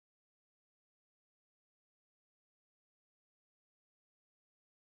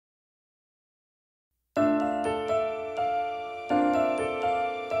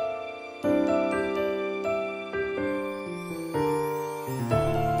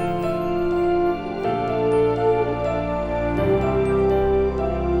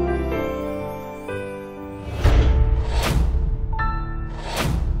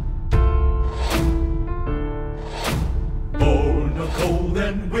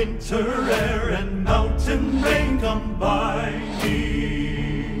winter air and mountain rain combining.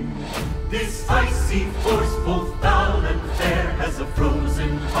 This icy force, both foul and fair, has a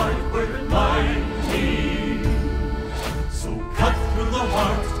frozen heart we're lining. So cut through the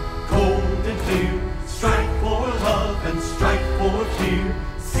heart, cold and clear, strike for love and strike for fear.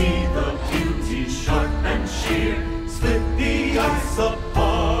 See the beauty sharp and sheer, split the ice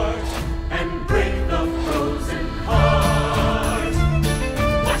apart and break the frozen heart.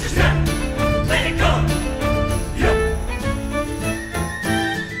 Watch your step, let it go. Yep.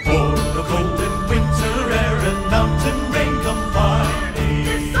 For the cold and winter air and mountain rain combining.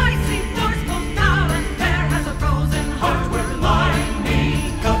 This icy force, both foul and fair, has a frozen heart we're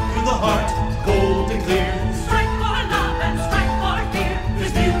lining. Cut through the heart, cold and clear. Strike for love and strike for fear.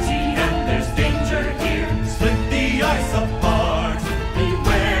 There's beauty and there's danger here. Split the ice apart.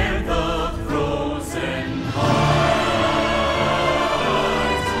 Beware the frozen heart.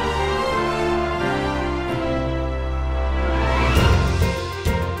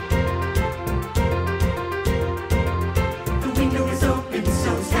 The window is open,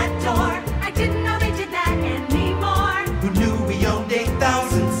 so's that door. I didn't know they did that anymore. Who knew we owned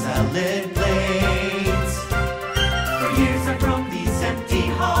 8,000 salad plates? For years I've roamed these empty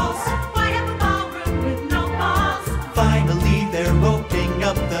halls. Why have a ballroom with no balls? Finally they're opening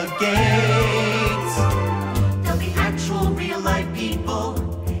up the gates. There'll be actual real life people.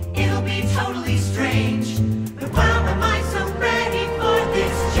 It'll be totally strange. But wow, am I so ready for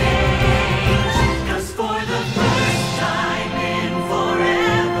this change? 'Cause for the first time in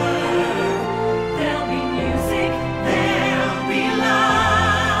forever, there'll be music, there'll be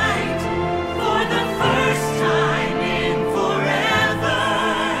light. For the first time in forever,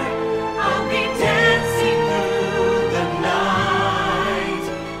 I'll be dancing through the night.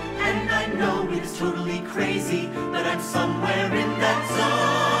 And I know it's totally crazy, but I'm somewhere in that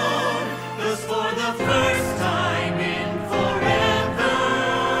zone. 'Cause for the first time in forever,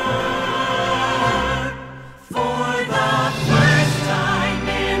 for the first time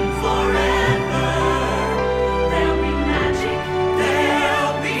in forever, there'll be magic,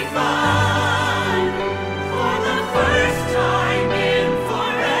 there'll be fun. For the first time in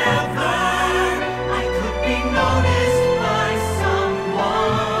forever, I could be noticed by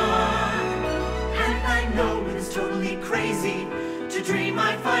someone. And I know it's totally crazy to dream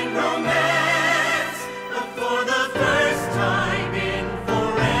I find romance, but for the first time in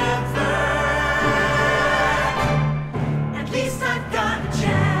forever, at least I've got a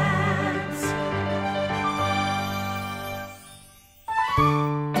chance.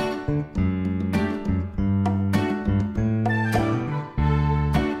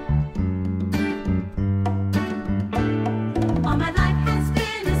 All my life has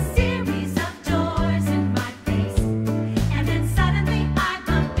been a series of doors in my face, and then suddenly I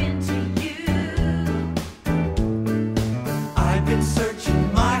bump into you. I've been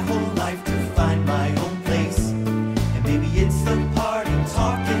searching my whole life to find my own place. And maybe it's the party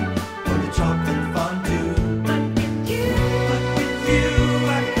talking or the chocolate fondue. But with you, But with you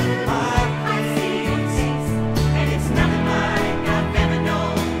I feel I see your taste, and it's nothing like I've ever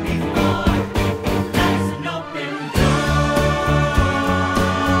known before. Love's an open door.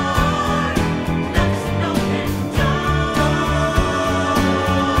 Love's an open door.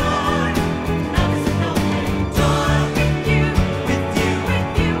 Love's an open door. With you, with you. with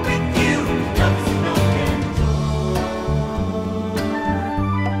you, with you. Love's an open door.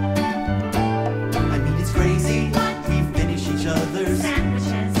 I mean it's crazy. We finish each other's.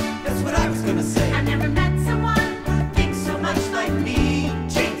 Sandwiches. That's what I was gonna say. I've never met someone who thinks so much like me.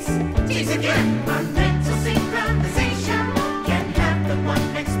 Jinx, jinx again. Our mental synchronization can have but one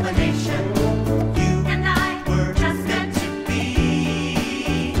explanation. You And I were just meant to be.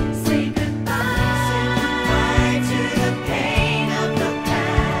 say goodbye to the pain of the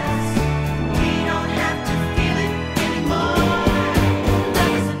past. We don't have to feel it anymore.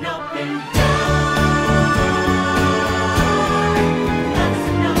 Love is an open door. Love is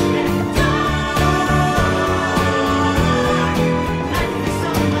an open door. Life is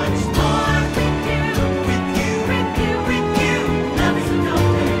so much more with you, With you. with you, with you. Love is an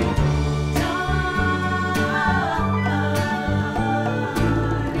open door.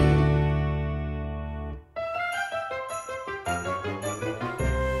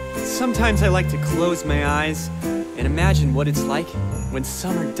 Sometimes I like to close my eyes and imagine what it's like when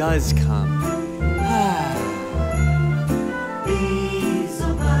summer does come. Bees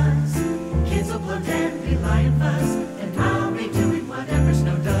will buzz, kids will blow dandelion fuzz, and I'll be doing whatever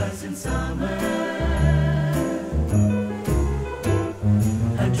snow does in summer.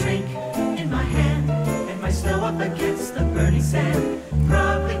 A drink in my hand, and my snow up against the burning sand.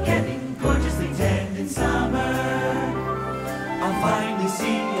 Probably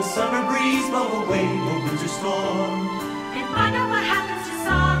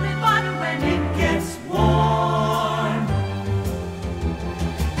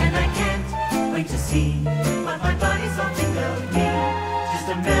wait to see what my body something will be. Just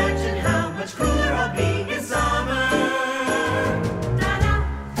imagine how much cooler I'll be in summer. Da-da,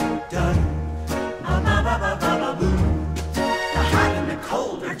 da, ba-ba-ba-ba-ba-boom. The hot and the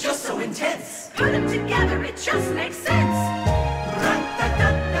cold are just so intense. Put them together, it just makes sense.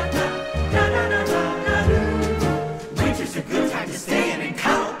 Winter's a good time to stay in and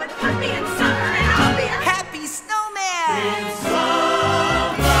cuddle, but put me in summer and I'll be a happy snowman. In summer.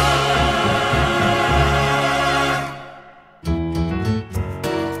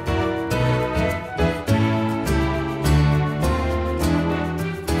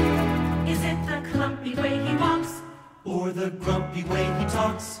 Is it the clumpy way he walks, or the grumpy way he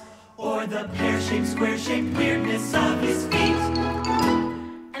talks, or the pear-shaped, square-shaped weirdness of his feet?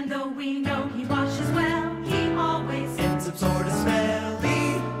 And though we know he washes well, he always ends up sort of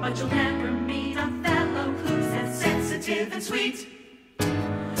smelly. But you'll never meet a fellow who's as sensitive and sweet.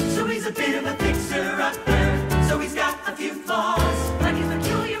 So he's a bit of a fixer-upper, so he's got a few flaws. Like his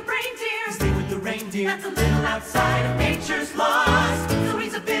peculiar reindeer, stay with the reindeer, that's a little outside of nature's laws. So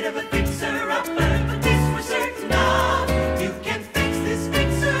he's a bit of a fixer-upper,